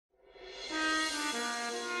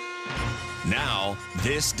Now,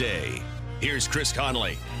 this day. Here's Chris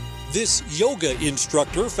Conley. This yoga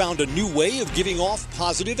instructor found a new way of giving off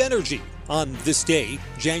positive energy on this day,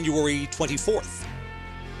 January 24th.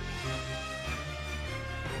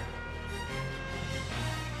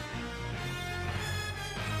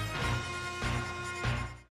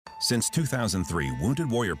 Since 2003, Wounded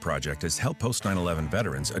Warrior Project has helped post 9/11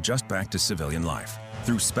 veterans adjust back to civilian life.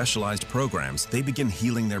 Through specialized programs, they begin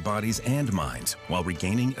healing their bodies and minds while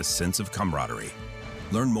regaining a sense of camaraderie.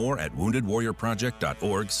 Learn more at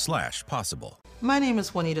woundedwarriorproject.org/possible. My name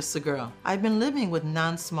is Juanita Segura. I've been living with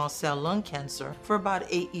non-small cell lung cancer for about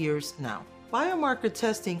 8 years now. Biomarker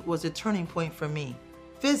testing was a turning point for me.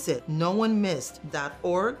 Visit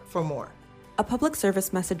noonemissed.org for more. A public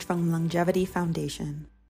service message from Longevity Foundation.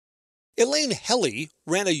 Elaine Helly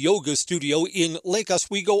ran a yoga studio in Lake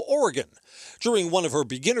Oswego, Oregon. During one of her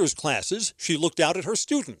beginner's classes, she looked out at her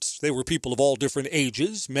students. They were people of all different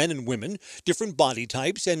ages, men and women, different body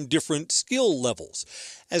types, and different skill levels.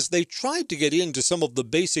 As they tried to get into some of the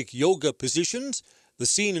basic yoga positions, the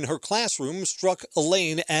scene in her classroom struck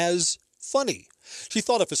Elaine as funny. She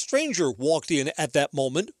thought if a stranger walked in at that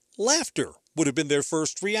moment, laughter would have been their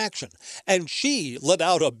first reaction. And she let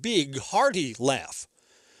out a big, hearty laugh.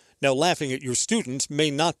 Now, laughing at your students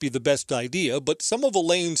may not be the best idea, but some of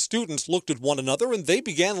Elaine's students looked at one another and they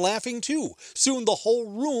began laughing too. Soon the whole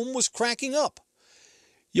room was cracking up.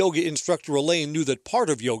 Yoga instructor Elaine knew that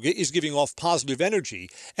part of yoga is giving off positive energy,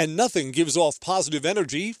 and nothing gives off positive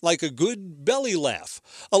energy like a good belly laugh.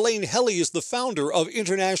 Elaine Helly is the founder of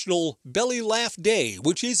International Belly Laugh Day,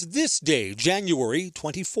 which is this day, January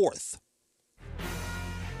 24th.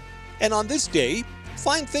 And on this day,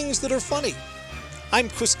 find things that are funny. I'm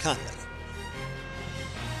Chris Conley.